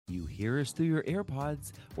hear us through your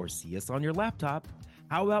AirPods or see us on your laptop,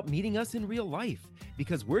 how about meeting us in real life?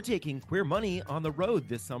 Because we're taking Queer Money on the road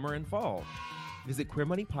this summer and fall. Visit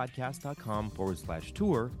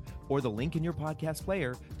queermoneypodcast.com/tour or the link in your podcast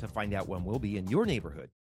player to find out when we'll be in your neighborhood.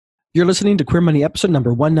 You're listening to Queer Money episode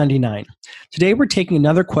number 199. Today, we're taking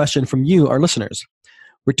another question from you, our listeners.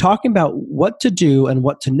 We're talking about what to do and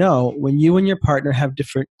what to know when you and your partner have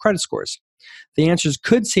different credit scores. The answers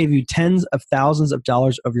could save you tens of thousands of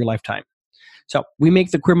dollars over your lifetime. So we make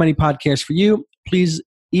the Queer Money podcast for you. Please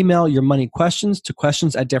email your money questions to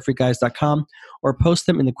questions@debtfreeguys.com or post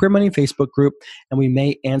them in the Queer Money Facebook group, and we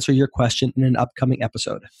may answer your question in an upcoming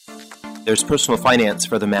episode. There's personal finance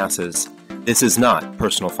for the masses. This is not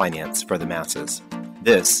personal finance for the masses.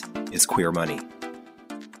 This is Queer Money.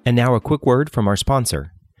 And now a quick word from our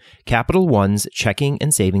sponsor. Capital One's checking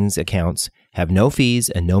and savings accounts have no fees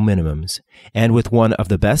and no minimums. And with one of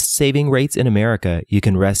the best saving rates in America, you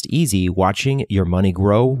can rest easy watching your money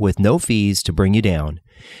grow with no fees to bring you down.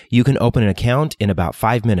 You can open an account in about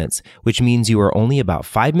 5 minutes, which means you are only about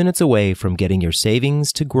 5 minutes away from getting your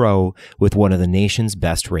savings to grow with one of the nation's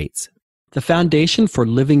best rates. The foundation for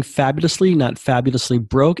living fabulously, not fabulously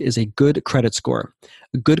broke, is a good credit score.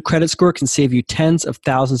 A good credit score can save you tens of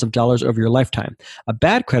thousands of dollars over your lifetime. A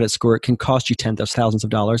bad credit score can cost you tens of thousands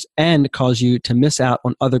of dollars and cause you to miss out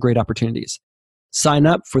on other great opportunities. Sign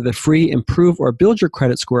up for the free Improve or Build Your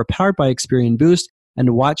Credit Score powered by Experian Boost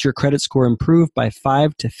and watch your credit score improve by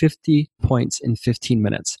 5 to 50 points in 15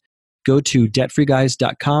 minutes. Go to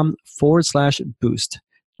debtfreeguys.com/boost.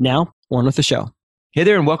 Now, on with the show. Hey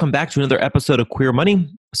there, and welcome back to another episode of Queer Money.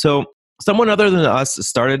 So, someone other than us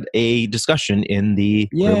started a discussion in the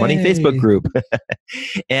Queer Money Facebook group.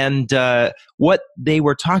 And what they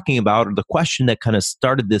were talking about, or the question that kind of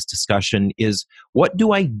started this discussion, is what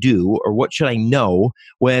do I do, or what should I know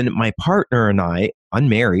when my partner and I,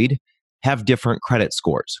 unmarried, have different credit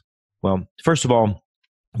scores? Well, first of all,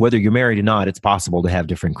 whether you're married or not, it's possible to have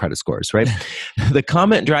different credit scores, right? The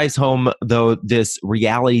comment drives home, though, this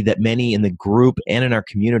reality that many in the group and in our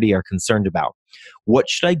community are concerned about. What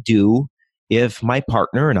should I do if my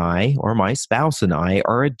partner and I, or my spouse and I,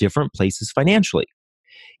 are at different places financially?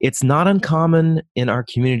 It's not uncommon in our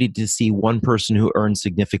community to see one person who earns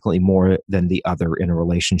significantly more than the other in a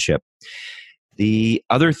relationship. The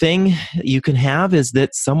other thing you can have is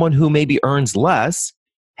that someone who maybe earns less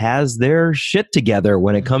has their shit together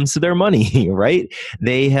when it comes to their money, right?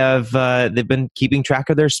 They've been keeping track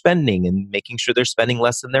of their spending and making sure they're spending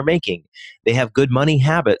less than they're making. They have good money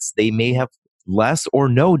habits. They may have less or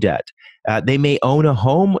no debt. They may own a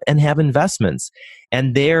home and have investments,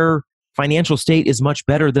 and their financial state is much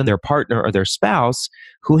better than their partner or their spouse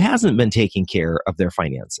who hasn't been taking care of their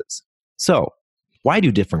finances. So, why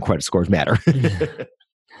do different credit scores matter?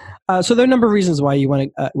 So there are a number of reasons why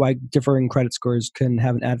why differing credit scores can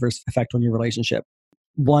have an adverse effect on your relationship.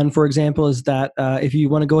 One, for example, is that if you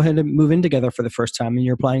want to go ahead and move in together for the first time and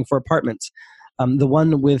you're applying for apartments, the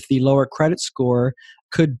one with the lower credit score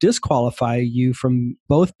could disqualify you from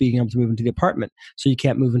both being able to move into the apartment. So you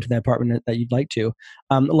can't move into the apartment that you'd like to.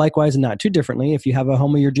 Likewise, and not too differently, if you have a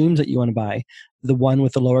home of your dreams that you want to buy, the one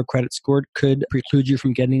with the lower credit score could preclude you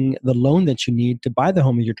from getting the loan that you need to buy the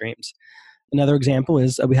home of your dreams. Another example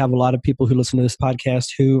is we have a lot of people who listen to this podcast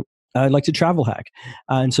who like to travel hack.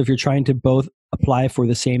 And so if you're trying to both apply for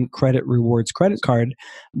the same credit rewards credit card,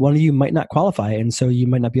 one of you might not qualify. And so you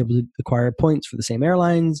might not be able to acquire points for the same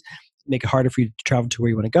airlines, make it harder for you to travel to where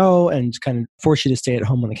you want to go, and just kind of force you to stay at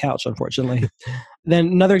home on the couch, unfortunately. Then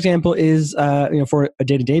another example is, for a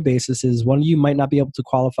day-to-day basis, is one of you might not be able to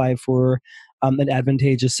qualify for an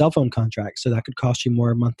advantageous cell phone contract. So that could cost you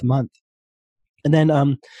more month to month. And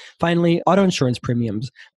then finally, auto insurance premiums.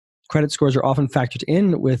 Credit scores are often factored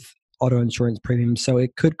in with auto insurance premiums, so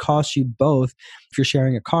it could cost you both if you're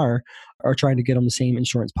sharing a car or trying to get on the same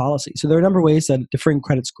insurance policy. So there are a number of ways that differing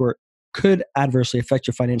credit score could adversely affect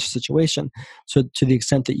your financial situation. So to the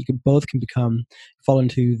extent that you both can fall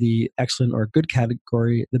into the excellent or good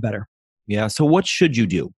category, the better. Yeah. So what should you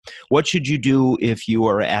do? What should you do if you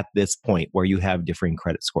are at this point where you have differing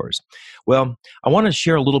credit scores? Well, I want to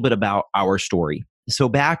share a little bit about our story. So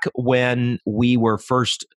back when we were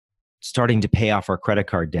first starting to pay off our credit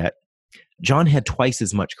card debt, John had twice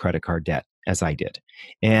as much credit card debt as I did.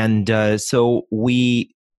 And so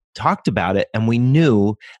we talked about it, and we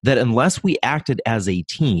knew that unless we acted as a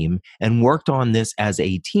team and worked on this as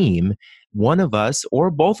a team, one of us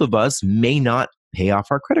or both of us may not pay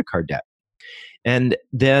off our credit card debt. And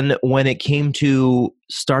then when it came to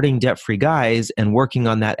starting Debt Free Guys and working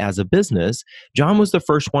on that as a business, John was the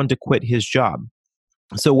first one to quit his job.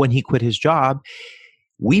 So when he quit his job,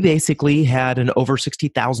 we basically had an over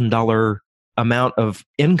 $60,000 amount of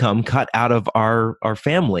income cut out of our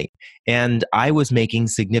family. And I was making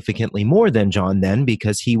significantly more than John then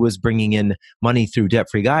because he was bringing in money through Debt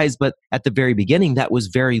Free Guys. But at the very beginning, that was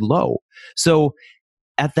very low. So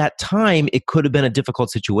at that time, it could have been a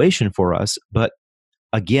difficult situation for us. But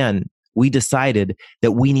again, we decided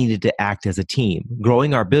that we needed to act as a team.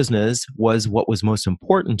 Growing our business was what was most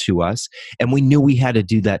important to us, and we knew we had to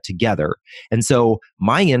do that together. And so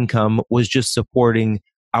my income was just supporting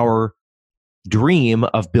our dream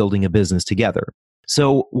of building a business together.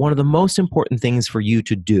 So one of the most important things for you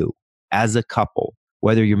to do as a couple,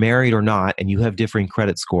 whether you're married or not, and you have differing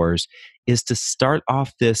credit scores, is to start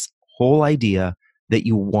off this whole idea that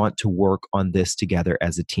you want to work on this together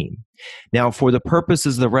as a team. Now, for the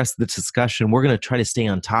purposes of the rest of the discussion, we're going to try to stay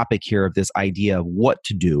on topic here of this idea of what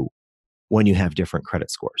to do when you have different credit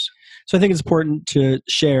scores. So I think it's important to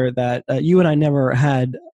share that you and I never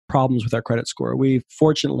had problems with our credit score. We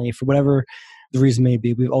fortunately, for whatever the reason may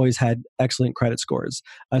be, we've always had excellent credit scores.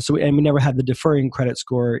 And we never had the deferring credit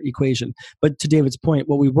score equation. But to David's point,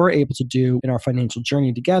 what we were able to do in our financial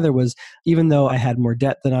journey together was, even though I had more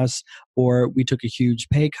debt than us, or we took a huge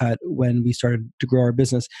pay cut when we started to grow our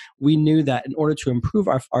business, we knew that in order to improve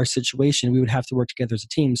our situation, we would have to work together as a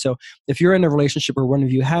team. So if you're in a relationship where one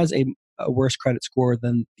of you has a worse credit score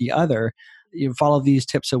than the other, you follow these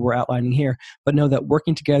tips that we're outlining here, but know that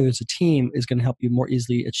working together as a team is going to help you more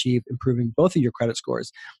easily achieve improving both of your credit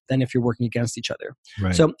scores than if you're working against each other.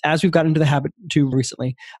 Right. So as we've gotten into the habit too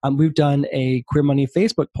recently, we've done a Queer Money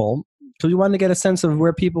Facebook poll. So we wanted to get a sense of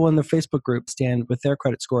where people in the Facebook group stand with their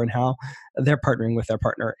credit score and how they're partnering with their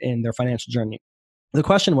partner in their financial journey. The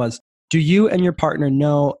question was, do you and your partner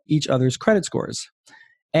know each other's credit scores?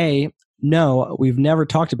 A, no, we've never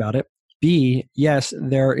talked about it. B, yes,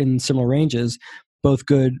 they're in similar ranges, both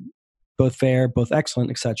good, both fair, both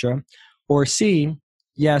excellent, etc. Or C,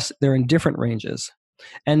 yes, they're in different ranges.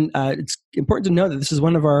 And it's important to note that this is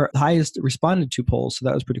one of our highest responded to polls, so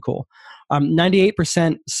that was pretty cool.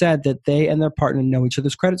 98% said that they and their partner know each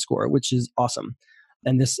other's credit score, which is awesome.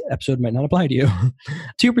 And this episode might not apply to you.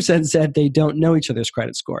 2% said they don't know each other's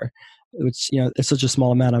credit score, which, it's such a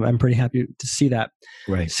small amount. I'm pretty happy to see that.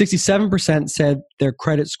 Right. 67% said their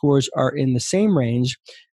credit scores are in the same range,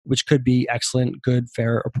 which could be excellent, good,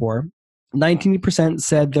 fair, or poor. 19%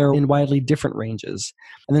 said they're in widely different ranges.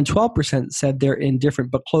 And then 12% said they're in different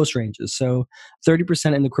but close ranges. So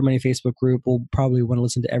 30% in the Queer Money Facebook group will probably want to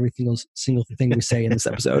listen to every single thing we say in this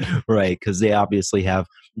episode. Right, because they obviously have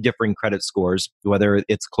differing credit scores, whether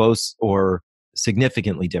it's close or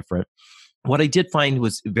significantly different. What I did find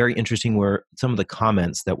was very interesting were some of the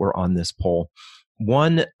comments that were on this poll.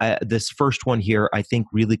 One, this first one here, I think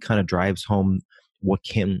really kind of drives home what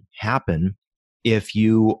can happen if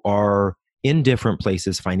you are in different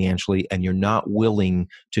places financially and you're not willing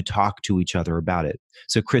to talk to each other about it.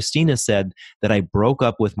 So Christina said that I broke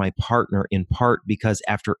up with my partner in part because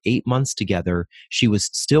after 8 months together, she was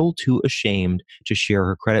still too ashamed to share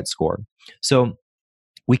her credit score. So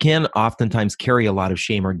we can oftentimes carry a lot of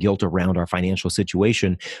shame or guilt around our financial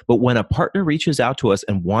situation, but when a partner reaches out to us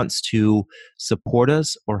and wants to support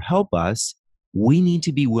us or help us, we need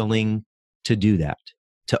to be willing to do that,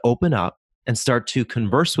 to open up and start to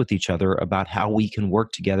converse with each other about how we can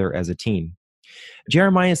work together as a team.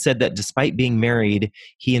 Jeremiah said that despite being married,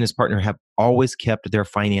 he and his partner have always kept their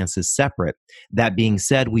finances separate. That being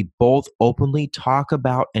said, we both openly talk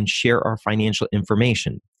about and share our financial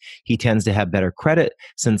information. He tends to have better credit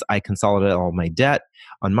since I consolidate all my debt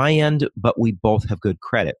on my end, but we both have good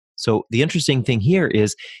credit. So the interesting thing here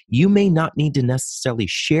is you may not need to necessarily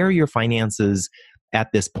share your finances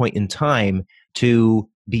at this point in time to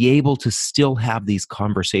be able to still have these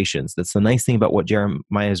conversations. That's the nice thing about what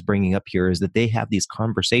Jeremiah is bringing up here, is that they have these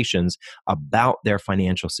conversations about their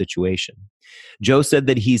financial situation. Joe said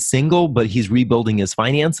that he's single, but he's rebuilding his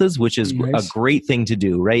finances, which is nice. A great thing to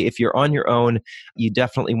do, right? If you're on your own, you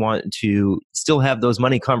definitely want to still have those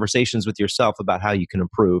money conversations with yourself about how you can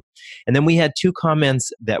improve. And then we had two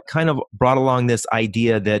comments that kind of brought along this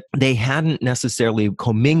idea that they hadn't necessarily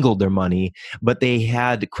commingled their money, but they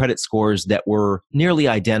had credit scores that were nearly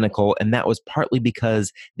identical. And that was partly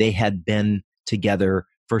because they had been together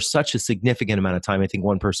for such a significant amount of time. I think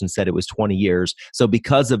one person said it was 20 years. So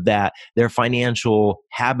because of that, their financial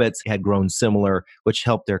habits had grown similar, which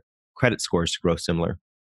helped their credit scores to grow similar.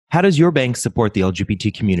 How does your bank support the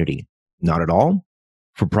LGBT community? Not at all?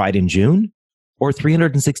 For Pride in June? Or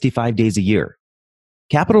 365 days a year?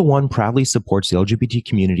 Capital One proudly supports the LGBT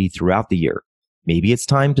community throughout the year. Maybe it's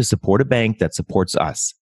time to support a bank that supports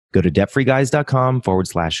us. Go to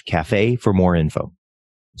debtfreeguys.com/cafe for more info.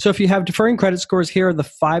 So if you have deferring credit scores, here are the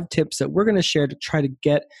 5 tips that we're going to share to try to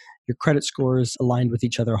get your credit scores aligned with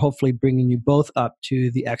each other, hopefully bringing you both up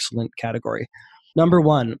to the excellent category. Number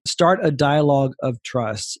 1, start a dialogue of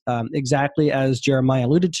trust. Exactly as Jeremiah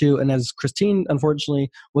alluded to, and as Christine unfortunately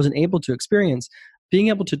wasn't able to experience, being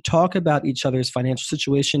able to talk about each other's financial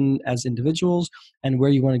situation as individuals and where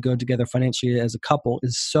you want to go together financially as a couple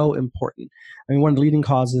is so important. I mean, one of the leading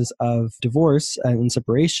causes of divorce and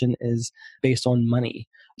separation is based on money.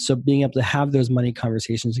 So being able to have those money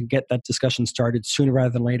conversations and get that discussion started sooner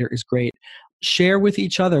rather than later is great. Share with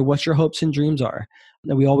each other what your hopes and dreams are.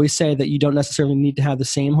 And we always say that you don't necessarily need to have the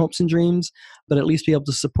same hopes and dreams, but at least be able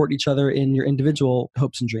to support each other in your individual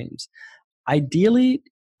hopes and dreams. Ideally,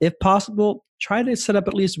 if possible, try to set up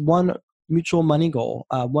at least one mutual money goal,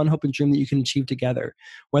 one hope and dream that you can achieve together,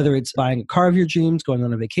 whether it's buying a car of your dreams, going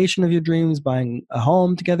on a vacation of your dreams, buying a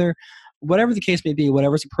home together, whatever the case may be,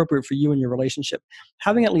 whatever's appropriate for you and your relationship.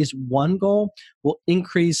 Having at least one goal will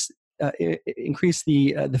increase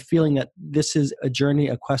the feeling that this is a journey,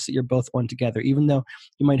 a quest that you're both on together. Even though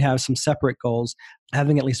you might have some separate goals,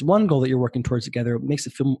 having at least one goal that you're working towards together makes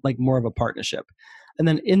it feel like more of a partnership. And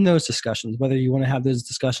then in those discussions, whether you want to have those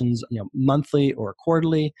discussions, monthly or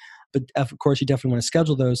quarterly, but of course you definitely want to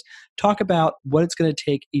schedule those, talk about what it's going to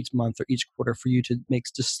take each month or each quarter for you to make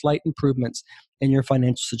just slight improvements in your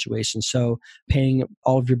financial situation. So paying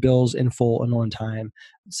all of your bills in full and on time,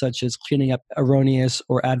 such as cleaning up erroneous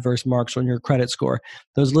or adverse marks on your credit score.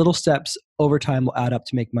 Those little steps over time will add up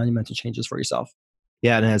to make monumental changes for yourself.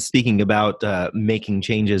 Yeah, and as speaking about making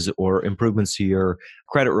changes or improvements to your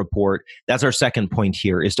credit report, that's our second point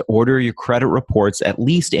here, is to order your credit reports at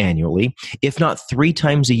least annually, if not 3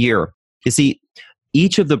 times a year. You see,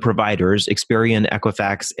 each of the providers, Experian,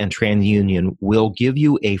 Equifax, and TransUnion, will give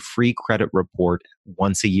you a free credit report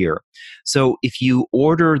once a year. So if you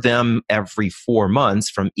order them every 4 months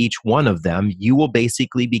from each one of them, you will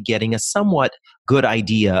basically be getting a somewhat good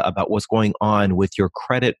idea about what's going on with your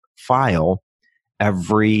credit file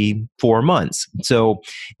every 4 months. So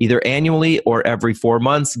either annually or every 4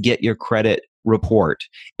 months, get your credit report.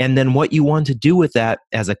 And then what you want to do with that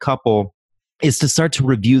as a couple is to start to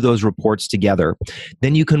review those reports together.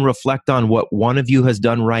 Then you can reflect on what one of you has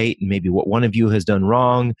done right and maybe what one of you has done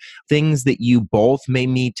wrong, things that you both may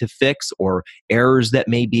need to fix or errors that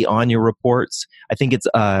may be on your reports. I think it's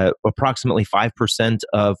approximately 5%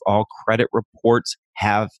 of all credit reports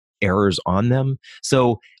have errors on them.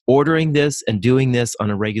 So ordering this and doing this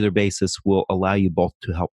on a regular basis will allow you both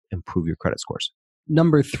to help improve your credit scores.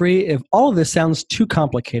 Number 3, if all of this sounds too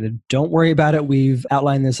complicated, don't worry about it. We've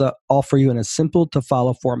outlined this all for you in a simple to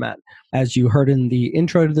follow format. As you heard in the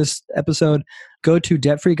intro to this episode, go to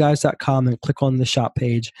debtfreeguys.com and click on the shop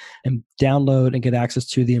page and download and get access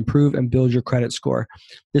to the Improve and Build Your Credit Score.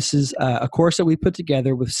 This is a course that we put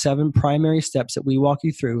together with 7 primary steps that we walk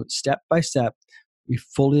you through step by step. We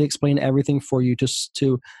fully explain everything for you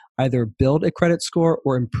to either build a credit score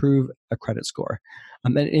or improve a credit score.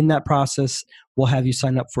 And in that process, we'll have you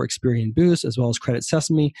sign up for Experian Boost as well as Credit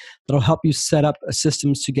Sesame. That'll help you set up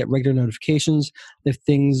systems to get regular notifications if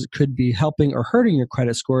things could be helping or hurting your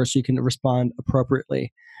credit score so you can respond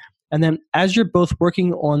appropriately. And then as you're both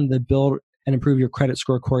working on the Build and Improve Your Credit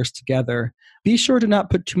Score course together, be sure to not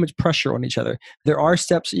put too much pressure on each other. There are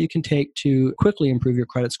steps that you can take to quickly improve your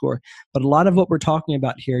credit score, but a lot of what we're talking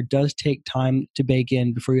about here does take time to bake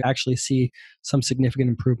in before you actually see some significant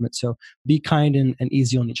improvement. So be kind and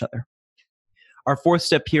easy on each other. Our 4th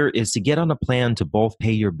step here is to get on a plan to both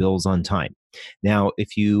pay your bills on time. Now,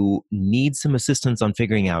 if you need some assistance on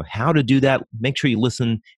figuring out how to do that, make sure you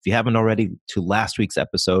listen, if you haven't already, to last week's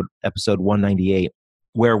episode 198.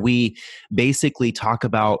 Where we basically talk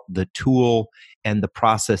about the tool and the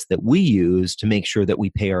process that we use to make sure that we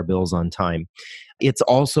pay our bills on time. It's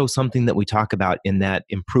also something that we talk about in that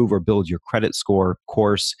Improve or Build Your Credit Score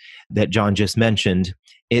course that John just mentioned.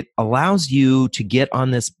 It allows you to get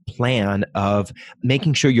on this plan of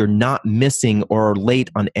making sure you're not missing or late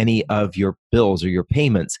on any of your bills or your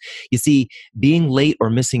payments. You see, being late or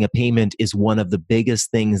missing a payment is one of the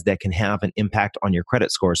biggest things that can have an impact on your credit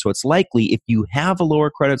score. So it's likely if you have a lower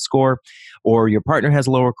credit score or your partner has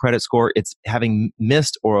a lower credit score, it's having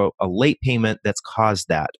missed or a late payment that's caused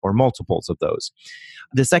that, or multiples of those.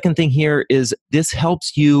 The second thing here is this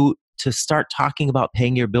helps you to start talking about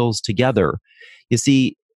paying your bills together. You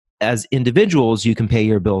see, as individuals, you can pay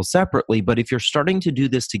your bills separately, but if you're starting to do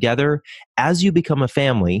this together, as you become a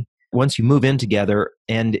family, once you move in together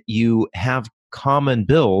and you have common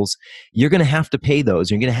bills, you're going to have to pay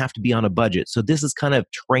those. You're going to have to be on a budget. So this is kind of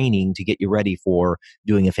training to get you ready for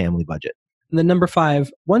doing a family budget. And then number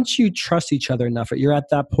 5, once you trust each other enough, you're at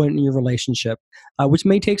that point in your relationship, which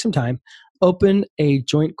may take some time, open a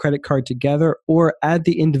joint credit card together or add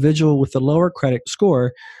the individual with the lower credit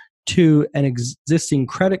score to an existing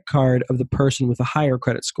credit card of the person with a higher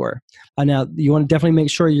credit score. Now, you want to definitely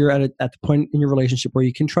make sure you're at the point in your relationship where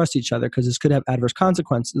you can trust each other, because this could have adverse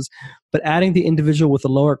consequences. But adding the individual with a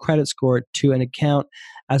lower credit score to an account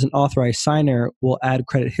as an authorized signer will add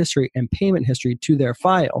credit history and payment history to their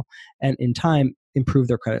file, and in time, improve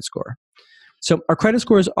their credit score. So our credit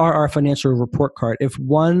scores are our financial report card. If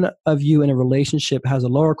one of you in a relationship has a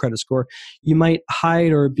lower credit score, you might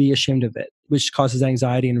hide or be ashamed of it, which causes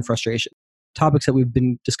anxiety and frustration. Topics that we've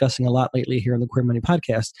been discussing a lot lately here on the Queer Money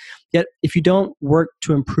Podcast. Yet, if you don't work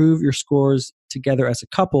to improve your scores together as a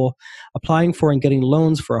couple, applying for and getting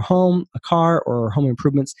loans for a home, a car, or home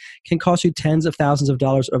improvements can cost you tens of thousands of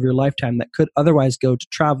dollars over your lifetime that could otherwise go to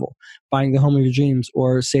travel, buying the home of your dreams,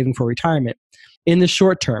 or saving for retirement. In the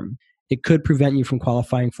short term, it could prevent you from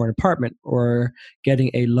qualifying for an apartment or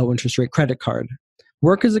getting a low interest rate credit card.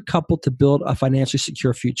 Work as a couple to build a financially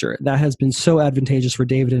secure future. That has been so advantageous for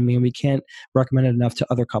David and me, and we can't recommend it enough to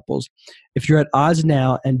other couples. If you're at odds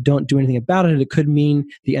now and don't do anything about it, it could mean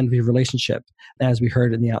the end of your relationship, as we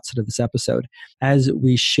heard in the outset of this episode. As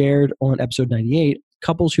we shared on episode 98,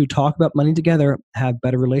 couples who talk about money together have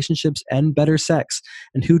better relationships and better sex.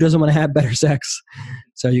 And who doesn't want to have better sex?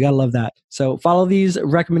 So you got to love that. So follow these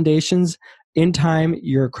recommendations. In time,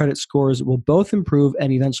 your credit scores will both improve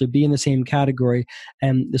and eventually be in the same category,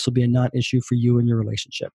 and this will be a non-issue for you and your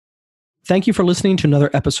relationship. Thank you for listening to another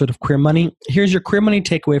episode of Queer Money. Here's your Queer Money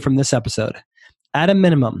takeaway from this episode. At a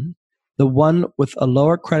minimum, the one with a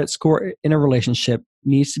lower credit score in a relationship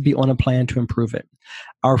needs to be on a plan to improve it.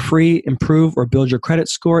 Our free Improve or Build Your Credit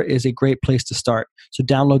Score is a great place to start, so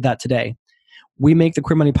download that today. We make the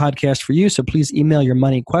Queer Money Podcast for you, so please email your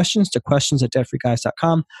money questions to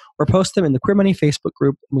questions@debtfreeguys.com or post them in the Queer Money Facebook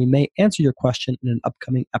group, and we may answer your question in an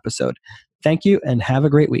upcoming episode. Thank you, and have a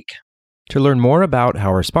great week. To learn more about how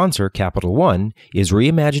our sponsor, Capital One, is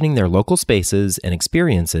reimagining their local spaces and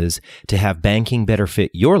experiences to have banking better fit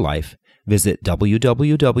your life, visit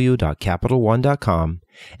www.capitalone.com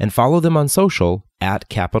and follow them on social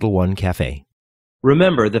 @Capital One Cafe.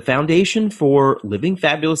 Remember, the foundation for living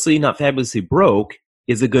fabulously, not fabulously broke,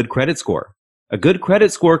 is a good credit score. A good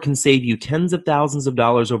credit score can save you tens of thousands of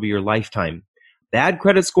dollars over your lifetime. Bad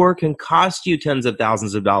credit score can cost you tens of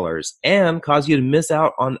thousands of dollars and cause you to miss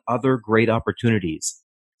out on other great opportunities.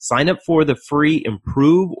 Sign up for the free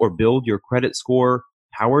Improve or Build Your Credit Score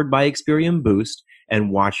powered by Experian Boost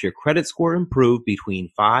and watch your credit score improve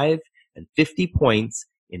between 5 and 50 points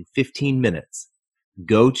in 15 minutes.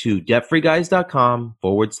 Go to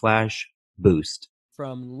debtfreeguys.com/boost.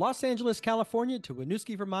 From Los Angeles, California to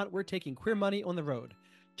Winooski, Vermont, we're taking Queer Money on the road.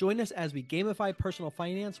 Join us as we gamify personal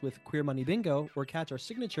finance with Queer Money Bingo, or catch our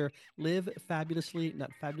signature Live Fabulously,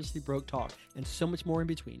 Not Fabulously Broke talk, and so much more in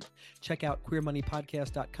between. Check out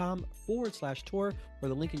queermoneypodcast.com/tour or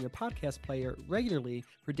the link in your podcast player regularly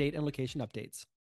for date and location updates.